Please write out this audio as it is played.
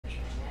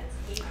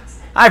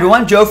Hi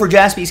everyone, Joe for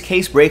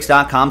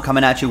JaspysCaseBreaks.com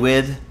coming at you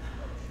with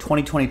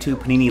 2022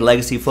 Panini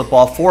Legacy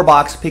Football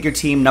 4-box. Pick your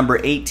team number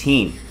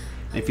 18.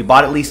 And if you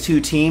bought at least 2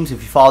 teams,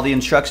 if you follow the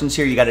instructions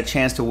here, you got a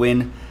chance to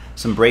win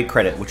some break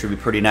credit, which would be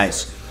pretty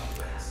nice.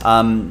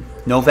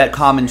 No vet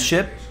common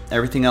ship.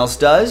 Everything else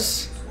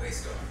does.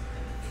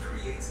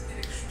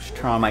 Just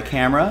turn on my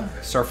camera.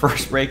 It's our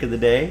first break of the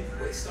day.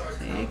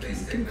 You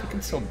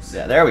can still,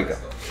 yeah, there we go.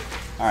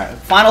 All right,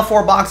 final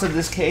 4 boxes of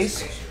this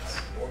case.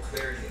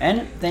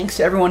 And thanks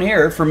to everyone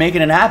here for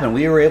making it happen.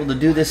 We were able to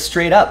do this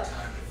straight up.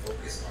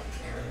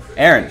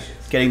 Aaron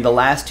getting the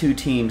last 2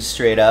 teams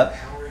straight up,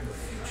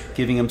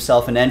 giving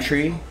himself an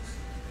entry.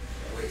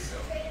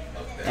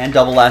 And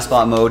double last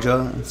spot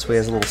mojo. That's why he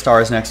has little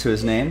stars next to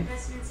his name.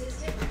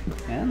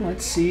 And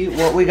let's see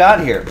what we got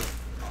here.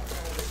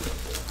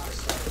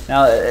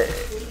 Now,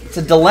 it's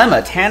a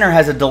dilemma. Tanner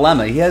has a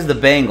dilemma. He has the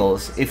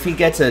Bengals. If he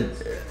gets a...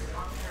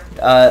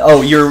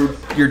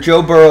 your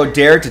Joe Burrow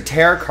Dare to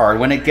Tear card,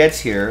 when it gets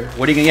here,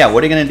 what are you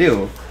gonna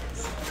do?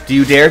 Do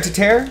you dare to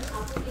tear?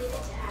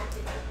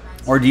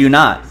 Or do you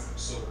not? I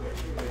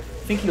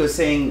think he was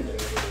saying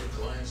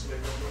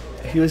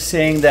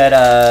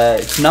that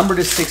it's numbered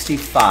to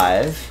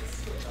 65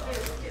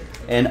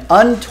 and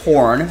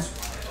untorn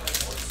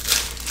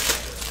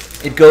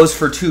it goes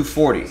for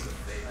 240.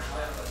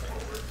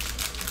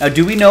 Now,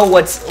 do we know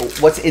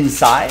what's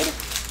inside?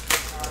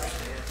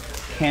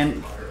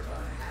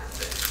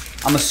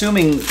 I'm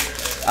assuming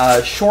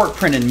short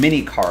printed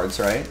mini cards,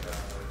 right?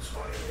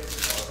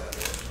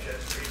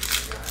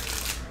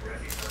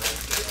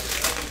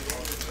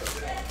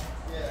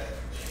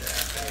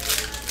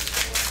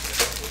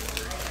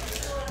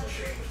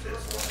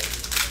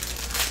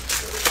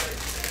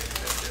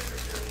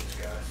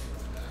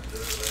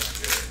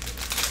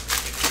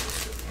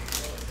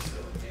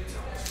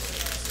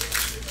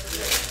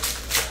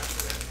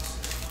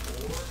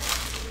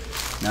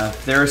 Now,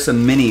 if there are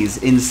some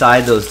minis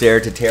inside those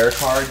Dare to Tear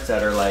cards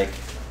that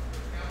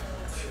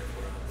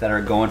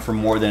are going for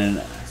more than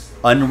an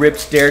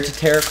unripped Dare to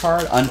Tear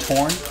card,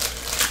 untorn,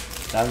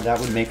 that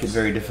would make it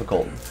very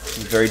difficult. A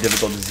very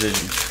difficult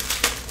decision.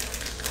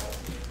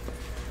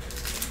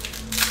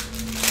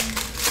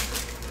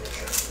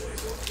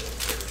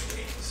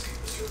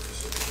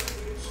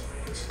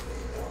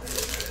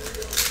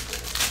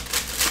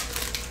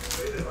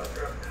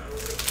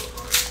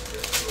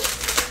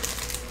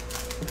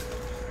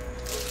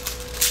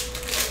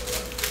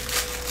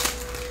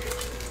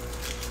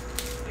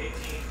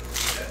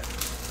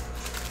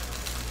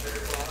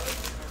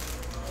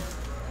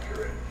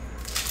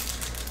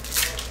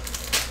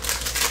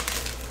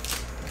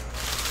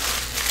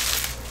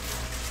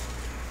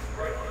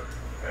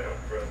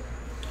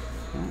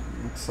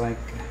 Looks like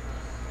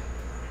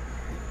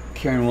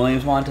Karen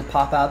Williams wanted to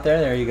pop out there.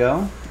 There you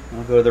go.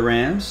 I'll go to the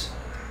Rams.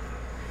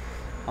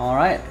 All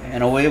right,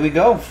 and away we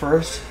go.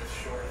 First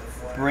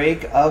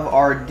break of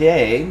our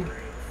day.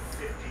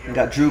 We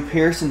got Drew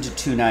Pearson to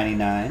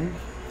 299.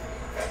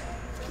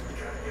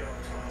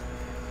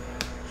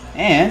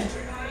 And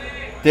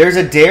there's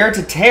a Dare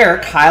to Tear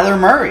Kyler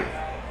Murray.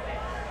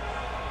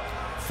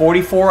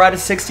 44 out of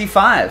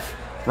 65.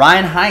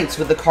 Ryan Heinz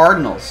with the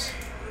Cardinals.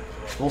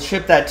 We'll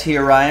ship that to you,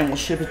 Ryan. We'll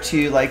ship it to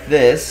you like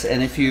this.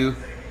 And if you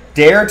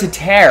dare to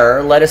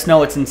tear, let us know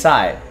what's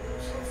inside.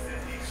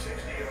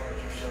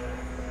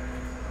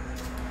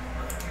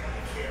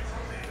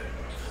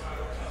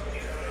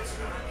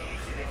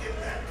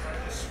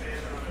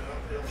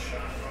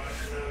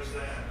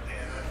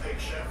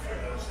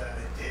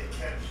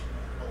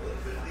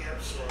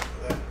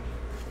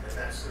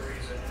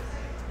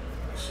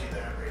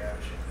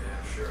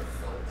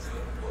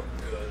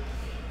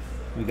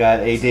 We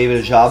got a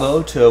David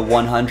Ajabo to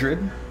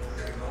 100.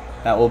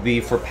 That will be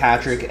for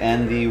Patrick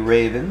and the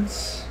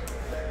Ravens.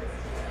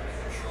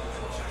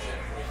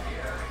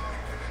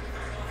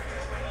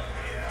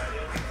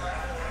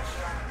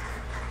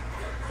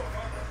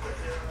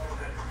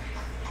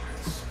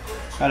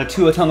 Got a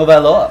Tua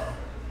Tagovailoa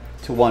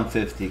to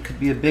 150. Could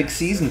be a big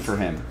season for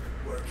him.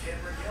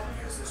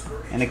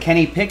 And a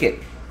Kenny Pickett.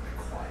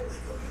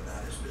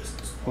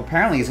 Well,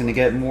 apparently he's going to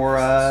get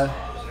more...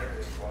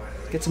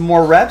 Get some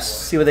more reps,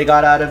 see what they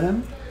got out of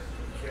him.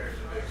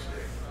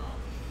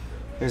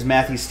 There's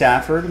Matthew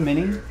Stafford,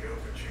 mini.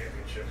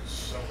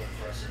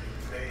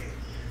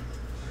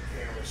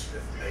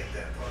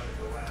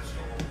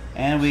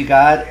 And we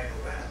got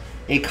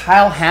a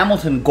Kyle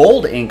Hamilton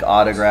gold ink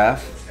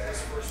autograph.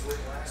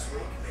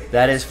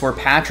 That is for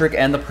Patrick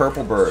and the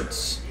Purple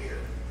Birds.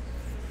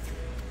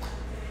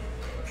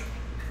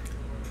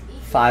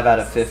 5 out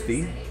of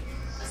 50.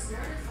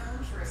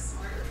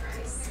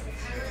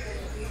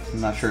 I'm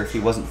not sure if he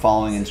wasn't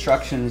following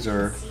instructions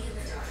or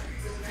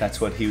if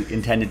that's what he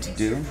intended to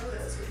do.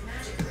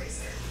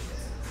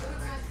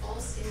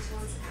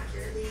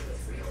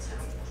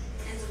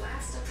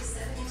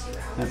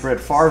 Now Brett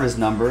Favre is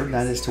numbered.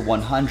 That is to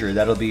 100.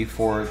 That'll be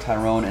for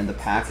Tyrone and the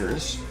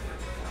Packers.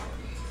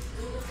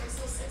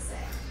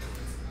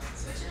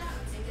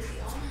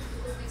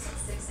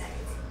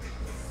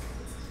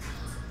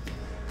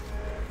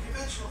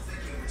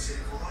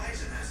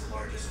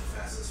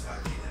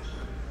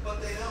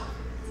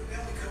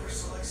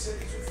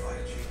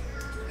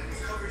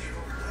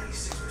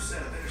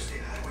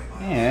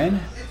 And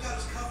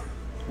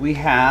we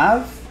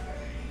have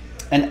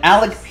an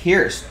Alec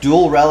Pierce,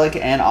 dual relic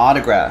and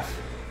autograph.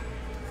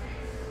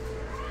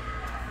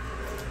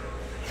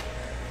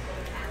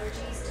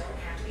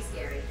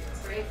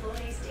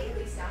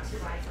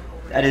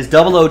 That is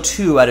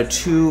 002 out of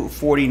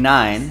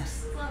 249.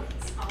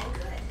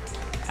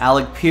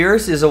 Alec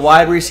Pierce is a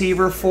wide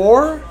receiver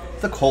for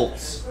the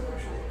Colts.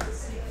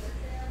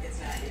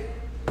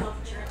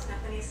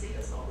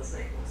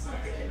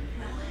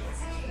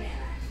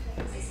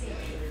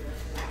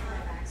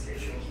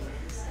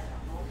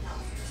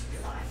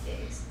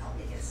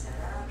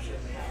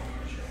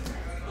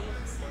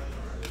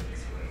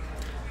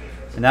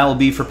 And that will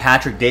be for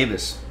Patrick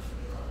Davis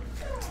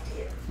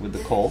with the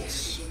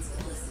Colts.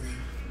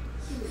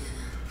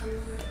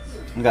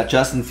 We got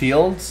Justin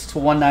Fields to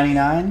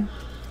 199.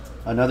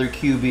 Another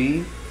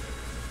QB.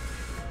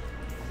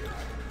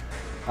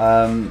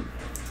 That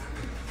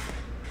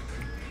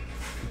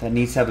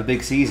needs to have a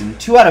big season.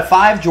 2 out of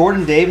 5,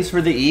 Jordan Davis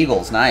for the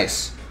Eagles.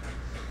 Nice.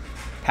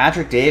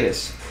 Patrick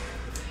Davis.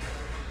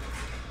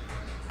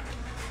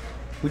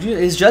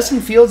 Is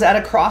Justin Fields at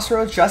a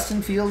crossroads?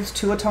 Justin Fields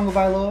to a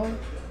Tagovailoa?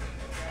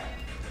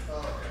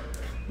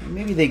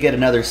 Maybe they get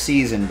another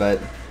season, but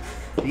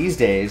these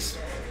days,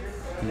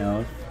 you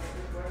know,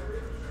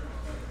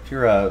 if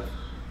you're a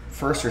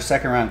first or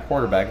second round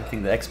quarterback, I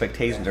think the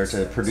expectations are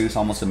to produce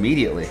almost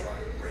immediately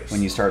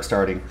when you start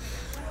starting.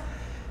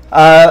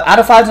 Out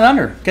of 5s and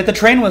under, get the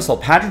train whistle.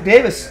 Patrick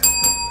Davis.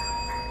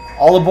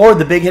 All aboard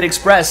the Big Hit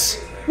Express.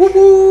 Whoop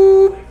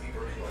whoop.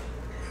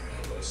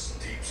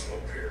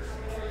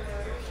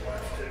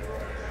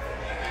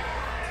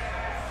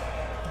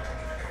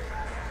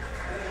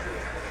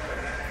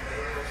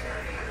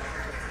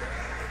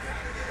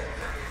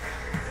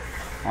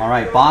 All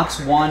right,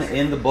 box 1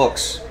 in the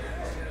books.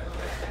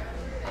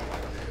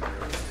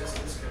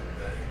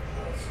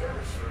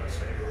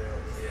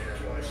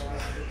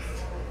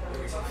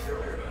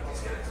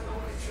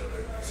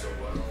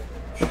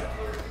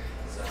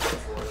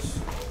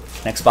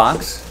 Next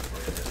box.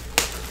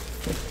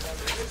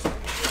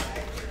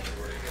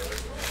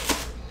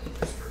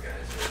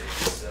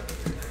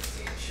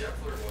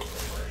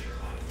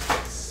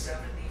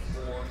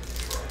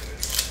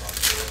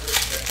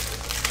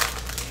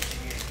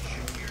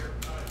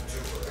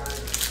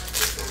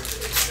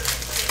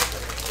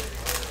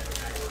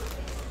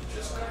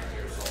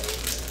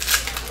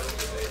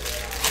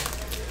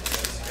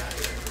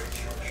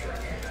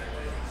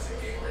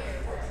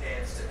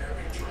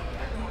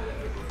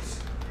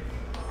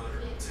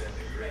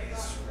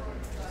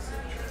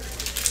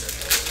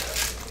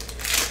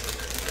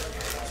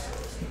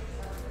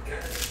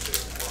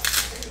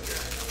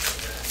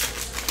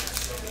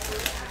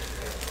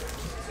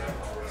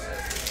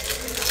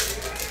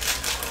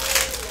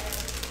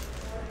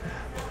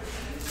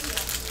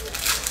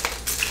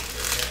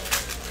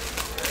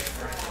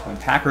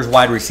 Packers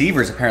wide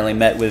receivers apparently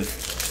met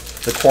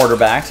with the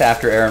quarterbacks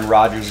after Aaron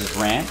Rodgers'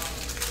 rant.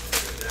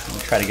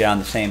 We'll try to get on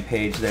the same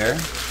page there.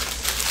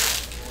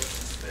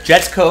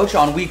 Jets coach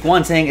on week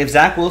 1 saying if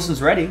Zach Wilson's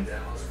ready,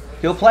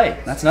 he'll play.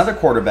 That's another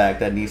quarterback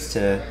that needs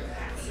to...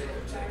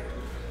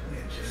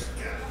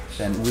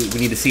 Then we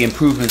need to see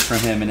improvements from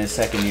him in his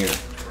second year.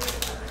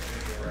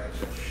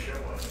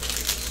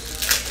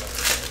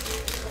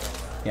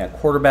 Yeah,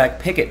 quarterback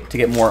Pickett to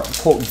get more,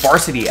 quote,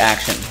 varsity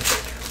action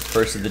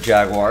versus the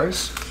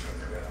Jaguars.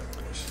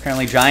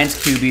 Apparently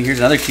Giants QB, here's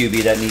another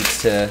QB that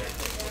needs to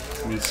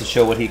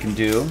show what he can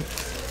do.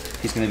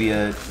 He's going to be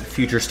a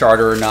future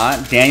starter or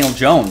not. Daniel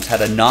Jones had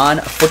a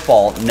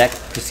non-football neck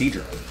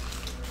procedure.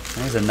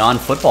 That was a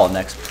non-football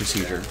neck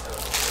procedure.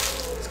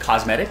 It's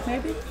cosmetic,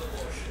 maybe?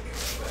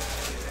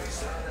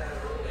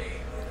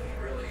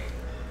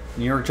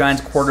 New York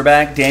Giants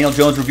quarterback Daniel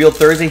Jones revealed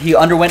Thursday he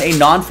underwent a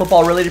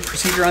non-football related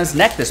procedure on his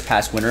neck this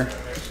past winter.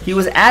 He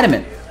was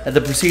adamant that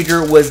the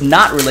procedure was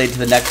not related to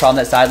the neck problem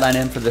that sidelined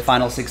him for the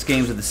final 6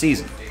 games of the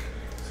season.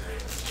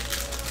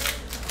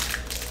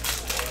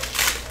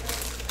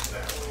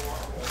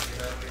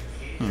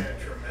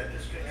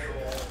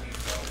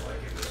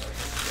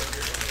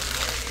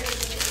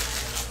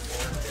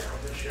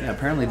 Yeah,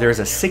 apparently there's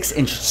a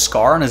 6-inch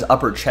scar on his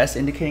upper chest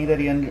indicating that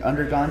he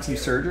undergone some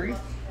surgery.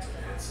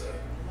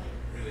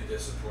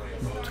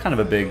 It's kind of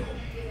a big...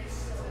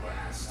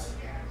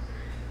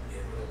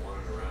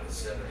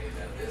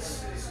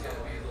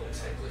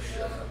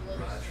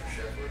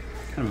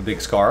 Kind of a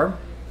big scar.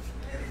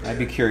 I'd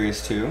be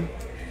curious too.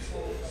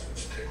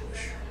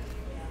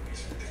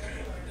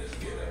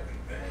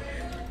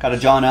 Got a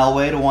John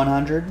Elway to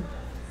 100.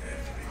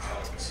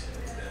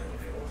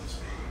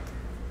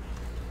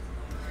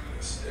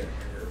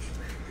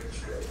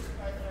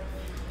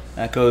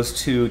 That goes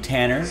to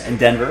Tanner in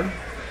Denver.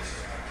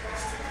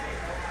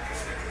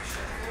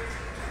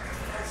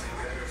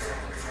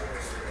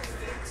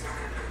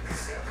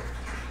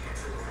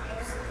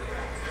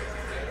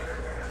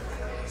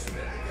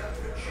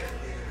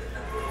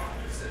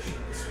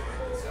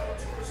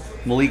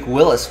 Malik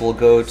Willis will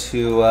go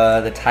to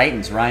the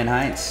Titans. Ryan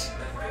Hines.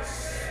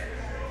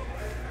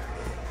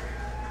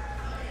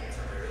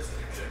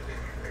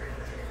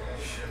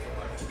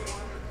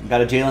 We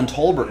got a Jalen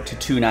Tolbert to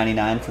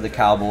 299 for the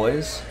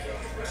Cowboys.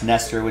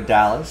 Nestor with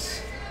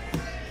Dallas.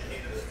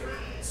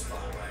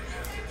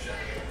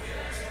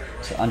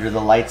 So under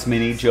the lights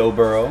mini, Joe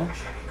Burrow.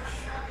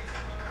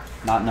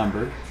 Not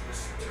numbered.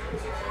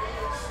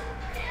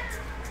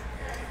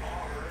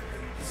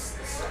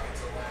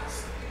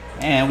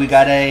 And we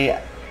got a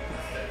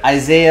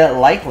Isaiah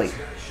Likely.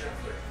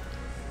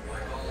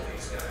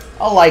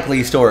 A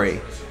likely story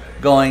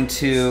going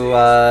to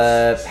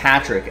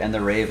Patrick and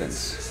the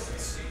Ravens.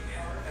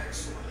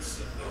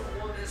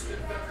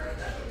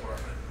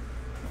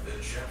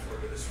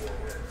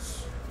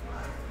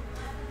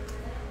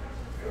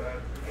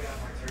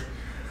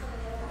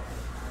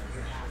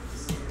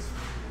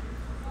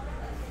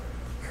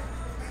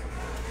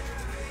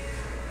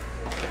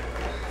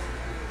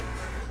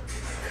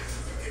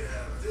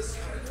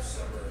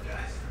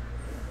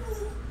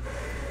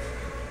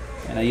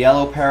 And a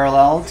yellow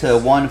parallel to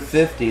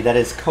 150. That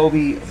is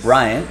Kobe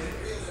Bryant.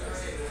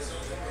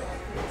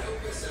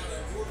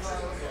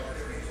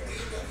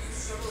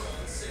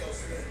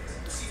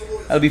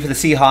 That'll be for the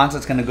Seahawks.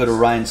 That's going to go to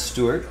Ryan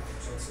Stewart.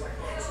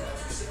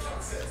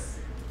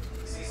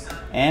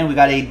 And we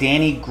got a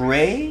Danny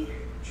Gray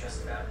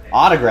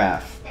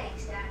autograph.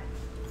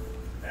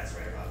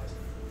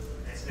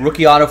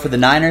 Rookie auto for the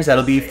Niners.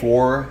 That'll be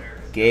for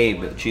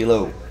Gabe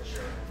Chilo.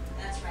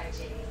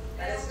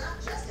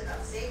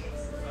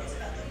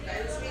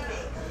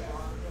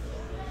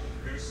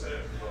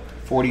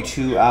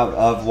 42 out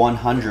of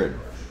 100.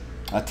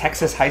 A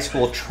Texas high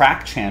school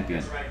track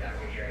champion.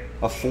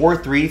 A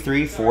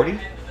 4.3340.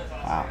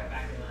 Wow.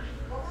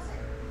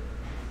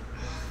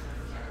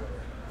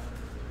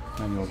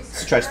 And you'll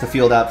stretch the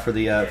field out for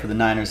the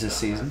Niners this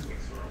season.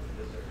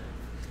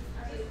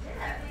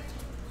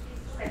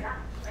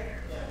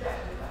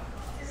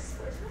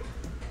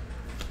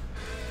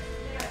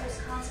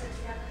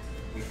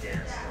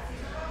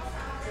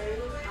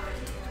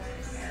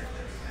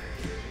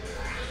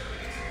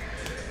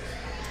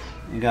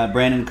 You got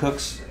Brandon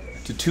Cooks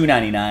to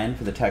 299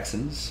 for the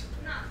Texans.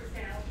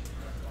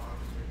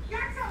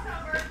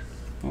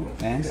 Oh,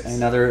 and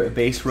another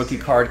base rookie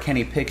card,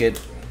 Kenny Pickett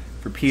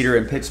for Peter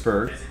in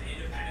Pittsburgh.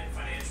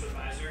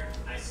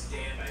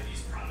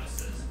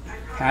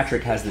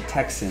 Patrick has the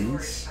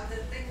Texans.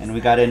 And we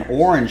got an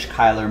orange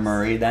Kyler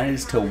Murray. That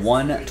is to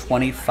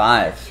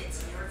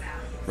 125.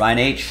 Ryan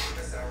H.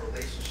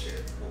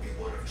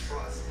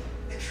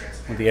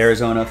 with the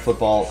Arizona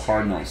Football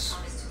Cardinals.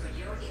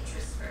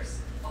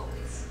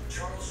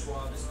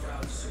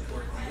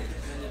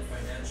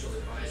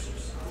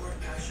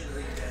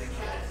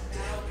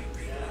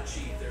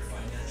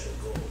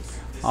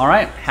 All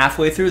right,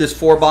 halfway through this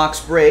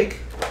 4-box break.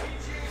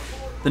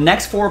 The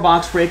next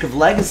 4-box break of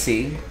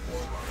Legacy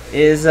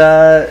is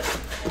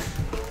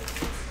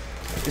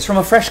from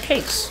a fresh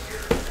case.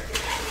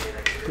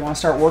 If you want to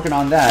start working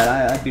on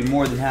that, I'd be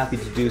more than happy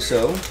to do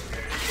so.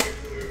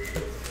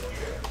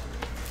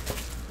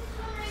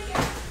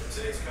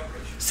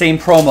 Same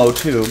promo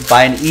too.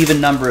 Buy an even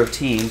number of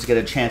teams, get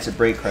a chance at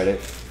break credit.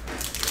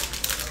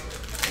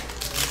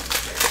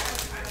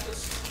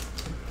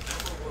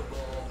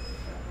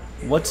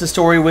 What's the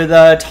story with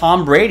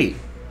Tom Brady?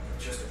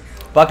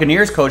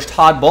 Buccaneers coach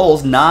Todd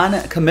Bowles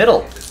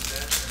non-committal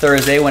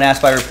Thursday when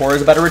asked by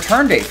reporters about a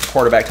return date for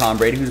quarterback Tom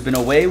Brady, who's been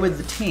away with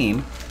the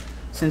team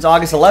since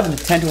August 11th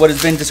to tend to what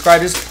has been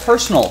described as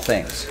personal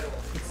things.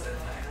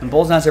 When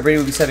Bowles announced that Brady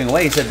would be stepping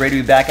away, he said Brady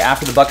would be back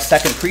after the Bucs'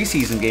 second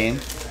preseason game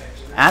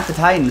at the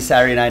Titans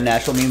Saturday night in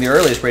Nashville, meaning the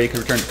earliest Brady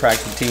could return to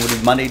practice with the team would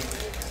be Monday,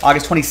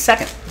 August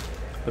 22nd.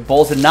 But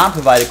Bowles did not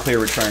provide a clear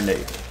return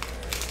date.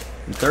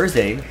 And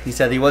Thursday, he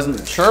said he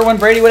wasn't sure when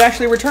Brady would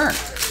actually return,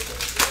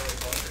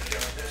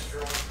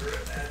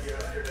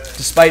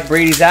 despite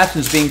Brady's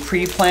absence being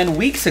pre-planned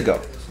weeks ago,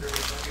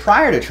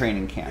 prior to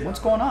training camp. What's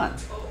going on?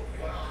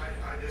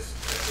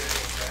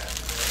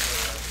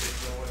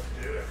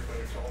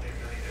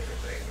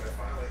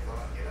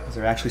 Is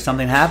there actually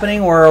something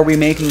happening, or are we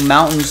making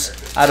mountains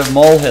out of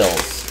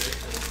molehills?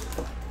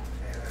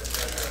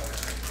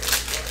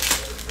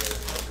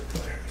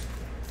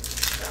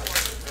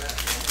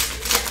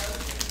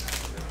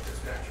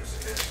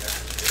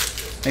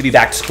 Maybe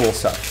back to school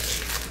stuff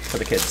for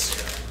the kids.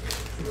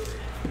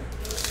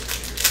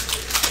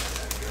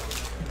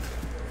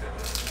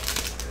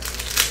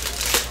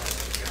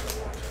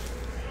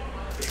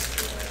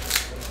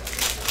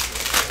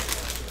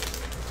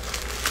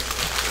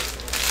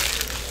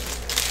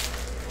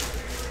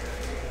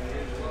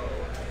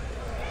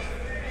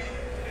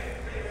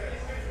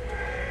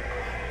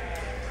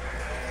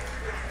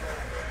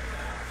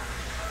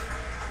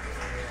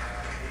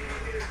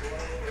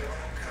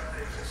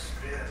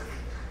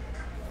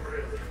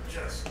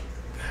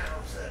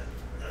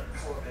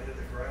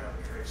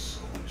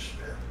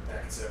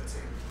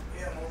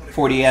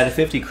 .40 out of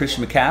 50,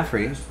 Christian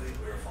McCaffrey.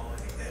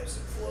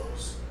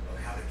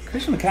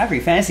 Christian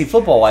McCaffrey, fantasy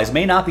football-wise,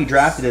 may not be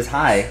drafted as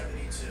high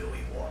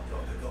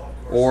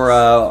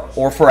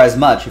or for as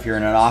much if you're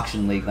in an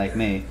auction league like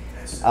me.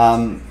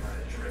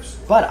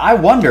 But I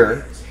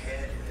wonder,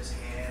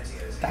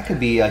 that could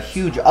be a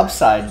huge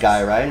upside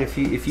guy, right?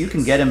 If you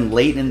can get him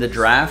late in the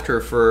draft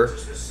or for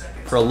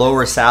a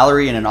lower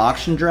salary in an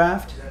auction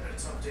draft,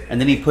 and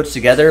then he puts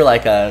together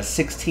like a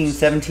 16,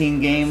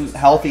 17 game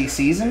healthy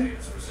season,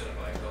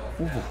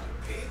 ooh,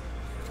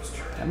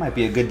 that might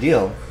be a good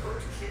deal.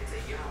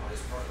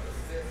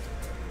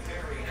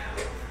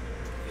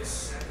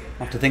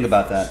 I'll have to think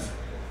about that.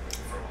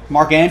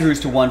 Mark Andrews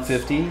to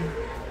 150.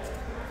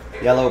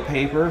 Yellow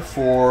paper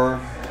for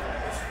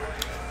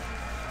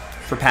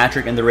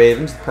Patrick and the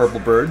Ravens, the Purple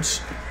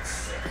Birds.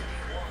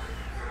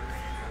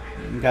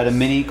 We've got a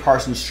mini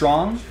Carson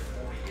Strong.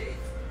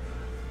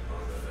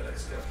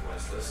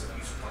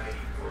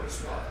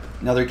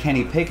 Another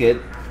Kenny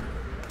Pickett.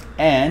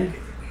 And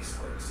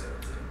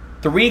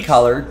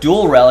 3-color,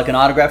 dual relic and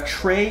autograph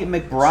Trey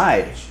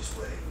McBride.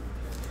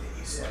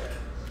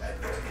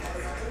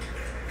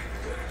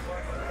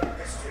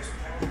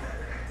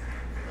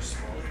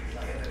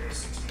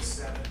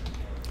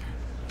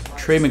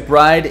 Trey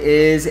McBride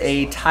is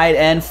a tight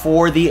end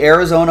for the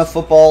Arizona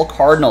Football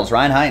Cardinals.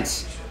 Ryan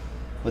Hines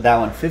with that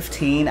one,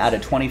 15 out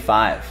of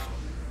 25.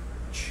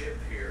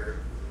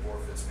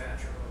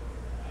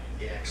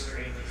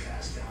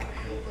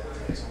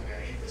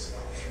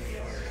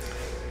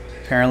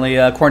 Apparently,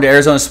 according to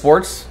Arizona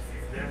Sports,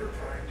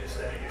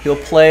 he'll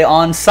play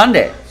on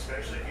Sunday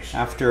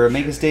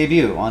make his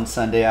debut on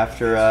Sunday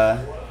after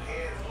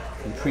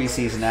in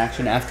preseason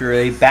action after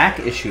a back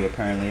issue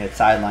apparently had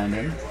sidelined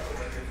him.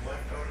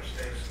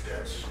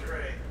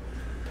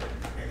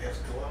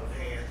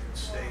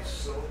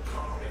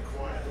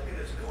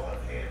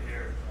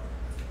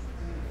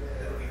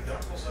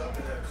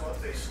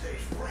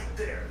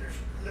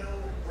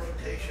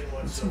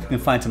 Let's see if we can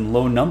find some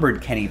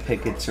low-numbered Kenny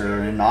Pickett's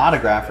or an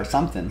autograph or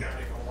something.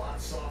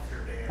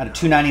 Out of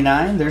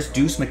 299, there's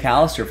Deuce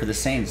McAllister for the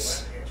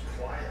Saints.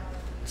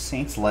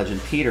 Saints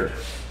legend, Peter.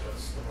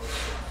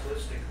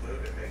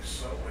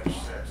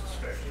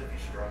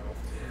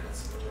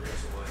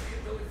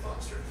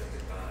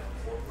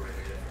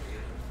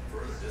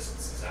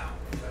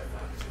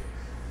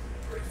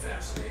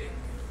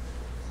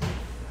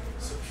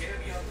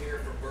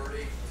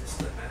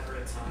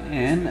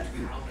 And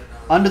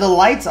under the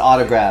lights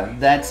autograph,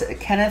 that's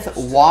Kenneth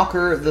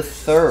Walker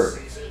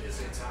III.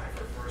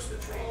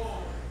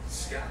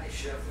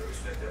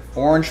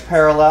 Orange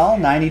parallel,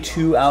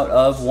 92 out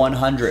of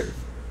 100.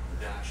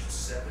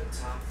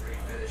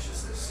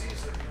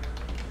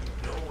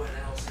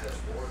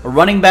 A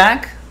running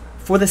back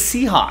for the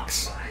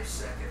Seahawks.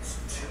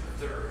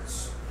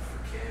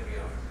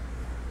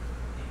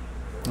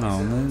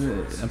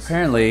 Oh,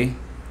 apparently,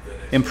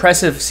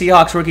 impressive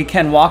Seahawks rookie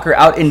Ken Walker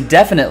out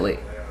indefinitely.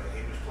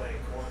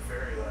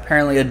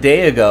 Apparently a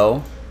day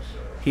ago,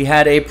 he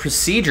had a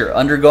procedure,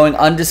 undergoing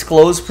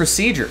undisclosed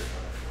procedure.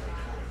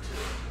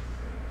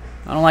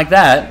 I don't like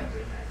that.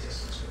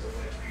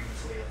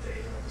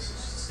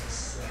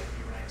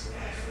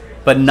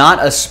 But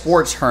not a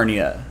sports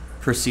hernia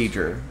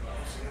procedure.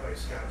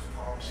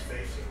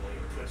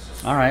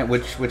 All right,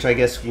 which I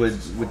guess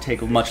would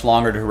take much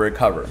longer to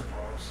recover.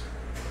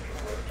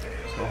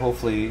 So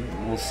hopefully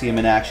we'll see him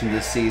in action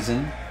this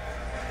season.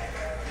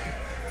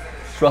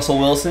 It's Russell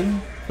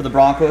Wilson for the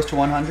Broncos to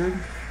 100.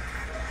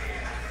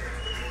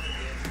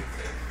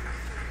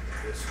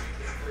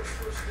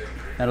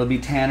 That'll be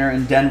Tanner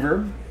in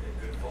Denver.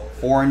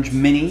 Orange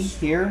mini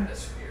here.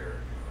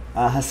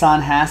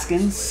 Hassan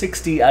Haskins,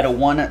 60 out of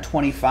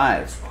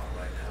 125.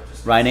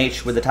 Ryan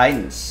H with the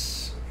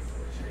Titans.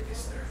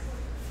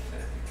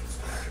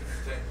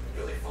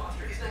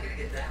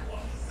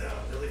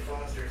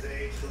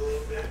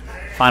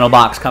 Final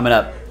box coming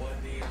up.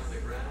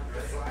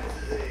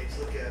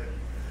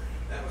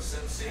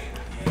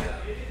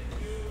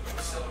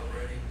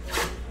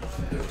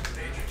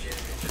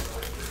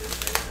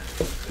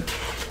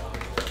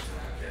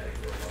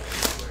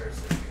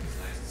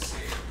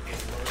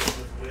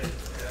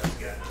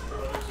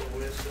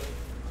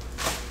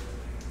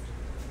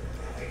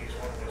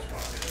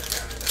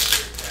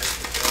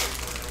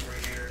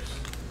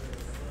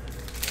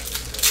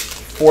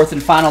 Fourth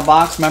and final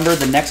box. Remember,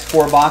 the next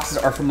 4 boxes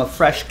are from a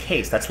fresh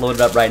case. That's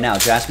loaded up right now.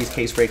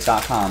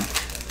 JaspysCaseBreaks.com.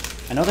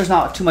 I know there's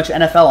not too much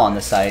NFL on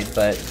the site,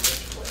 but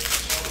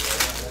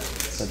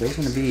there's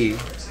going to be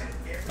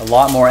a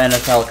lot more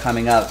NFL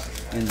coming up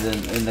in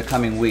the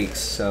coming weeks.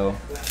 So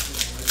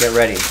get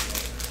ready.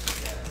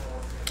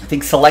 I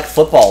think Select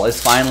Football is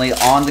finally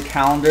on the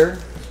calendar.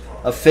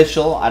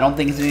 Official. I don't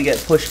think it's going to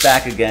get pushed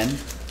back again.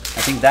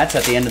 I think that's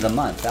at the end of the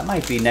month. That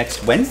might be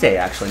next Wednesday,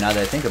 actually, now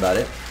that I think about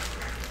it.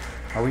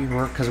 Are we?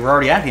 Because we're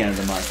already at the end of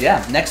the month.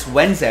 Yeah, next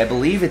Wednesday. I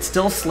believe it's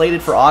still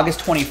slated for August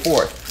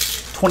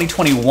 24th,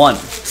 2021.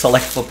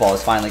 Select Football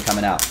is finally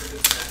coming out.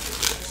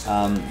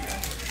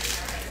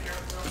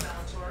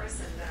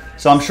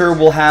 So I'm sure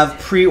we'll have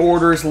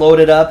pre-orders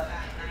loaded up.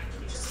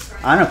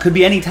 I don't know. Could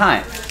be any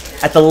time.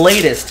 At the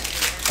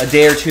latest, a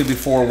day or two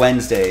before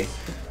Wednesday.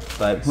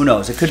 But who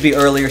knows? It could be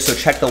earlier, so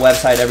check the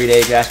website every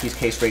day,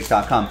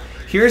 JaspysCaseBreaks.com.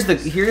 Here's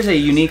a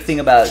unique thing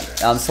about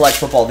Select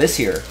Football this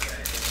year.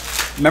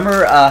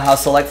 Remember how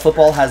Select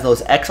Football has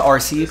those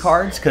XRC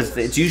cards? Because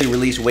it's usually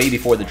released way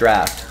before the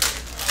draft.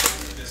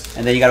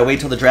 And then you got to wait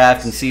till the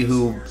draft and see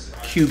who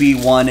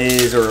QB1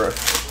 is or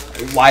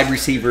wide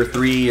receiver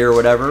 3 or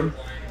whatever.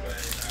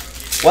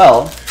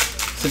 Well,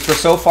 since we're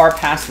so far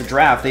past the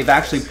draft, they've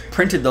actually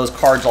printed those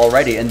cards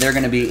already, and they're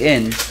going to be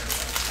in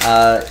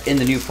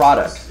the new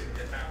product.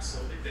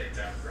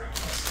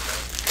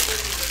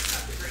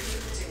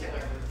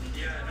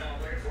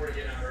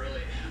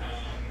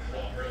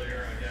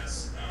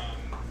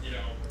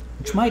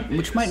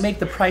 Which might make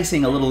the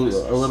pricing a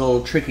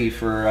little tricky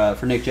for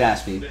Nick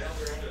Jaspy.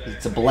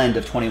 It's a blend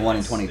of 21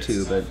 and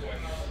 22, but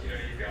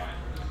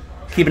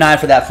keep an eye out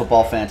for that,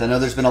 football fans. I know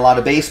there's been a lot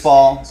of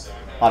baseball,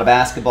 a lot of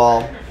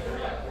basketball,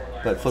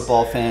 but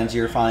football fans,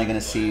 you're finally going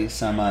to see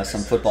some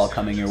football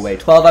coming your way.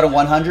 12 out of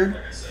 100.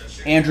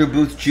 Andrew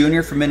Booth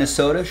Jr. from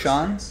Minnesota.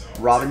 Sean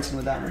Robinson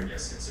with that one.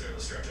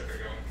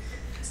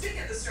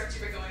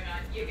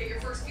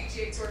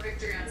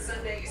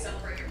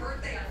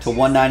 To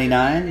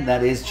 199,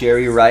 that is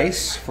Jerry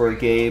Rice for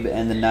Gabe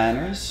and the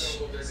Niners.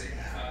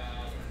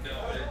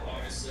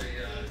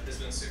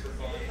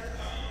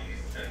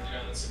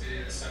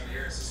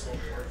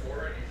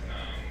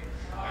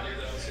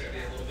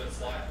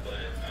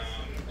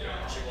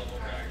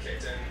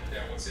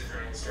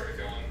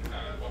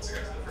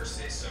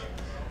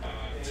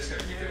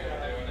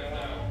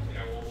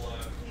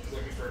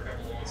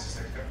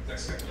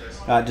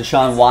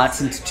 Deshaun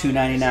Watson to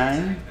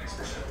 299.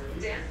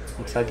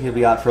 Looks like he'll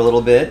be out for a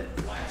little bit.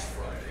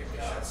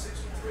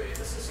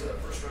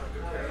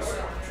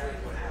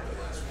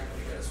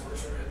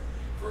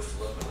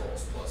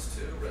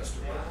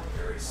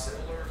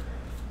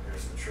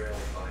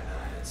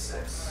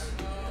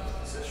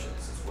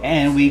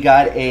 And we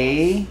got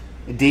a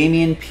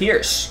Dameon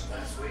Pierce.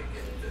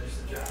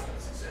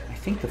 I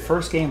think the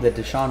first game that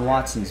Deshaun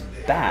Watson's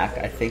back,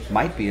 I think,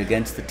 might be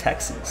against the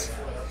Texans.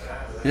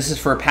 This is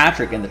for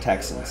Patrick and the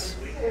Texans.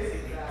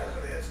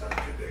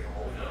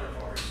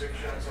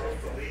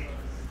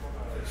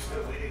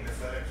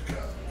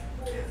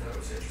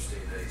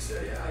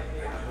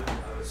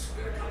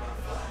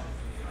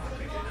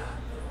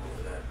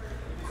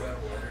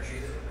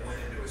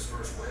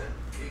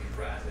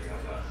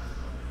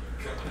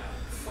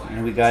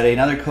 And we got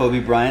another Kobe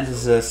Bryant. This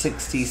is a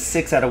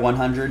 66 out of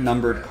 100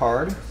 numbered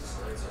card.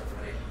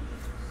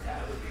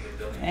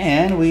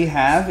 And we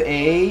have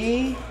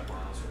a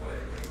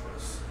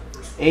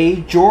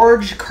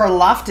George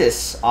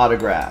Karlaftis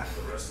autograph.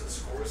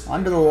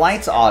 Under the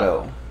lights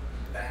auto.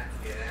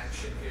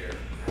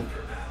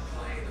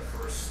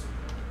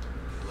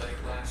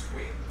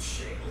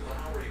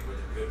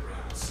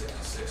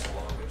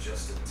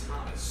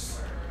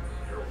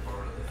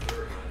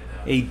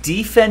 A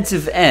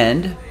defensive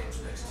end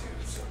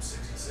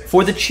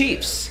for the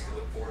Chiefs.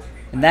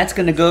 And that's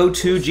going to go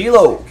to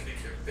Gilo.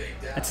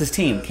 That's his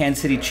team,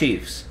 Kansas City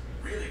Chiefs.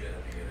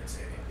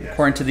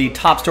 According to the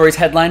Top Stories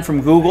headline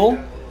from Google,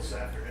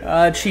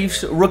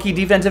 Chiefs rookie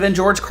defensive end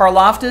George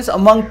Karlaftis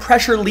among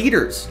pressure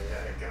leaders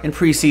in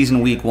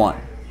preseason week 1.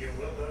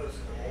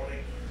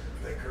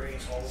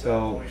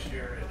 So,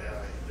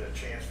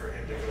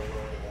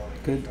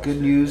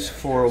 good news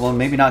for, well,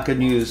 maybe not good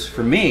news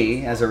for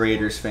me as a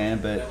Raiders fan,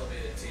 but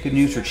good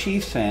news for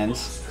Chiefs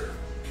fans.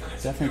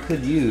 Definitely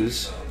could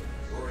use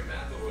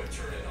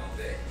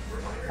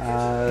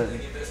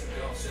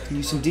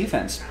some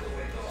defense.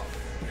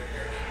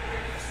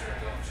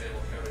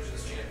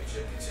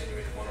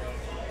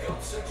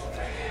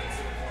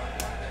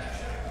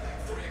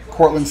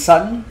 Cortland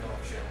Sutton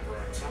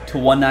to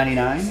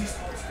 199.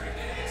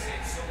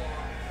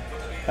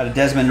 Got a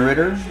Desmond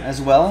Ridder as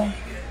well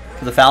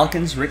for the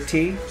Falcons, Rick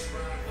T.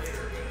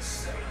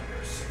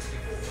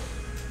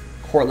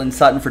 Cortland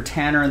Sutton for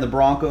Tanner and the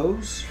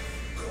Broncos.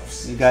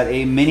 We got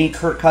a mini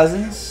Kirk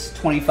Cousins,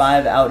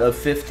 25 out of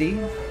 50.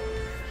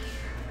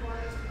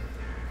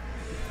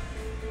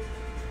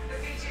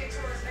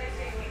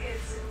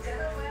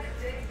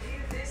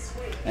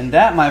 And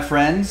that, my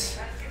friends,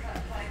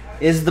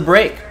 is the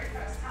break.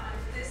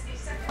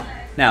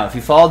 Now, if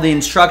you follow the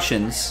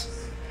instructions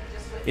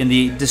in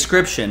the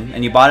description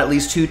and you bought at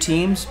least 2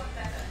 teams,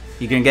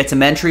 you can get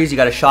some entries. You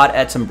got a shot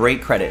at some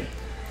break credit.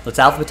 Let's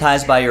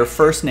alphabetize by your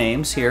first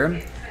names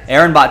here.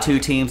 Aaron bought 2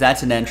 teams.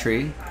 That's an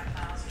entry.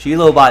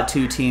 Gilo bought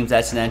 2 teams.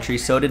 That's an entry.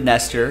 So did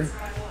Nestor.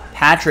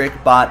 Patrick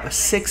bought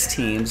 6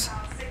 teams.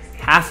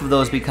 Half of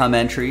those become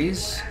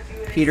entries.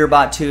 Peter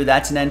bought 2.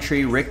 That's an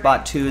entry. Rick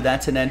bought 2.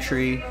 That's an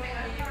entry.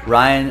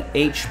 Ryan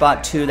H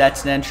bought 2.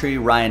 That's an entry.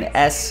 Ryan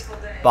S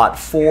bought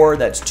 4.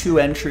 That's 2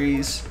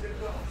 entries.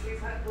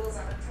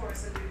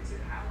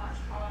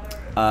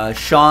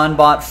 Sean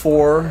bought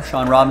 4.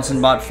 Sean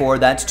Robinson bought 4.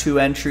 That's 2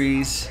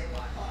 entries.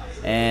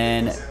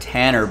 And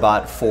Tanner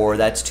bought 4.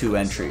 That's 2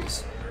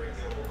 entries.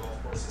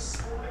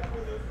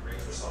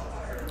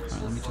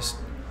 Right, let me just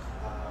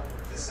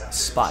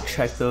spot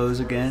check those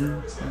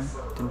again.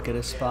 Didn't get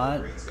a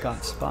spot.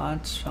 Got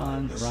spots.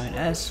 Sean, Ryan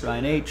S,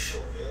 Ryan H,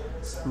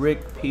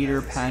 Rick,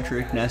 Peter,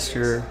 Patrick,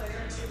 Nestor,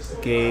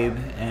 Gabe,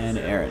 and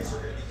Aaron.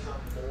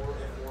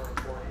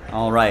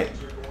 All right.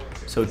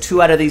 So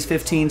 2 out of these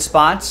 15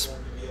 spots.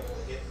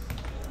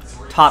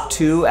 Top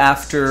 2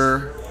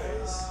 after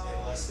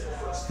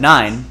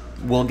 9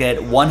 will get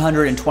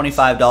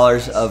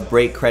 $125 of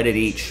break credit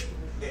each.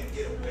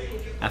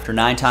 After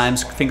 9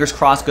 times, fingers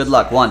crossed, good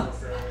luck. 1,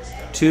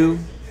 2,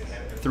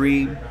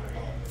 3,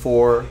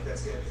 4,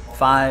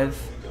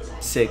 5,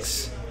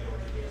 6,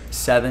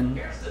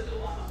 7,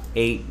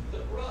 8,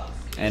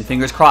 and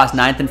fingers crossed,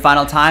 9th and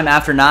final time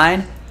after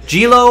 9.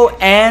 Gilo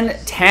and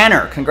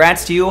Tanner,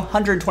 congrats to you.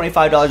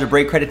 $125 of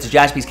break credit to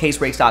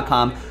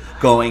jaspyscasebreaks.com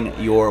going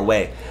your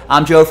way.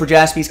 I'm Joe for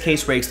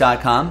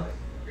jaspyscasebreaks.com,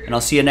 and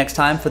I'll see you next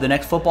time for the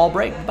next football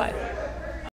break. Bye.